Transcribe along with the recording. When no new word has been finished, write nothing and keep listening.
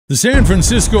The San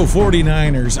Francisco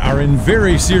 49ers are in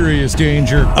very serious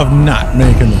danger of not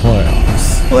making the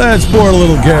playoffs. Let's pour a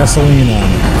little gasoline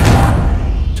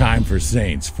on it. Time for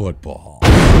Saints football.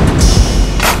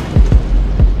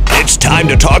 It's time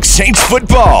to talk Saints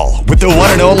football with the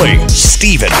one and only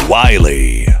Stephen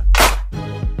Wiley.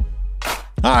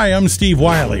 Hi, I'm Steve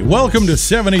Wiley. Welcome to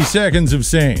 70 Seconds of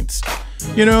Saints.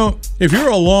 You know, if you're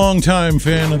a longtime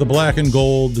fan of the black and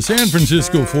gold, the San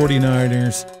Francisco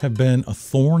 49ers have been a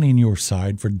thorn in your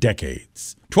side for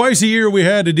decades. Twice a year we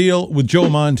had to deal with Joe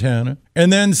Montana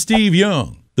and then Steve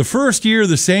Young. The first year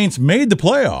the Saints made the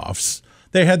playoffs,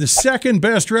 they had the second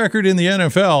best record in the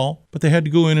NFL, but they had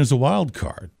to go in as a wild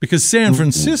card because San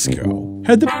Francisco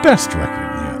had the best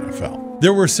record in the NFL.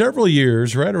 There were several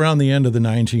years right around the end of the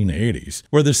 1980s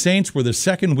where the Saints were the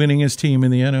second winningest team in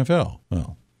the NFL.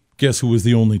 Well, guess who was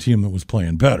the only team that was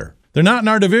playing better? They're not in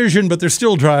our division, but they're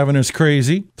still driving us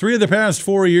crazy. 3 of the past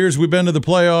 4 years we've been to the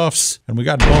playoffs, and we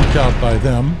got bumped out by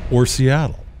them or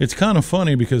Seattle. It's kind of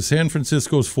funny because San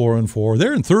Francisco's 4-4.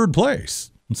 They're in third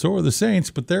place, and so are the Saints,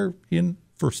 but they're in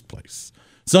first place.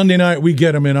 Sunday night, we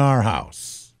get them in our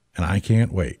house, and I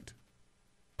can't wait.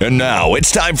 And now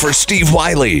it's time for Steve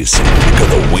Wiley's Pick of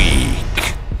the Week.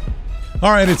 All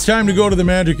right, it's time to go to the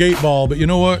Magic 8 Ball, but you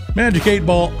know what? Magic 8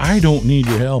 Ball, I don't need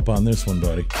your help on this one,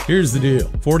 buddy. Here's the deal.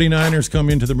 49ers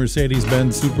come into the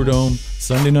Mercedes-Benz Superdome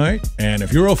Sunday night, and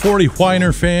if you're a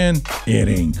 40-whiner fan, it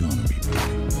ain't gonna be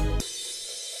pretty.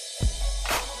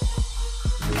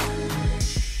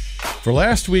 For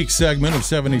last week's segment of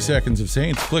 70 Seconds of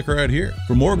Saints, click right here.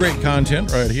 For more great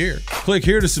content right here, click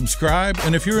here to subscribe.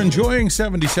 And if you're enjoying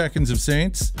 70 Seconds of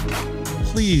Saints,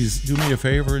 please do me a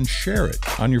favor and share it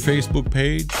on your Facebook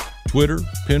page, Twitter,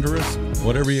 Pinterest,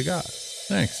 whatever you got.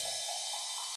 Thanks.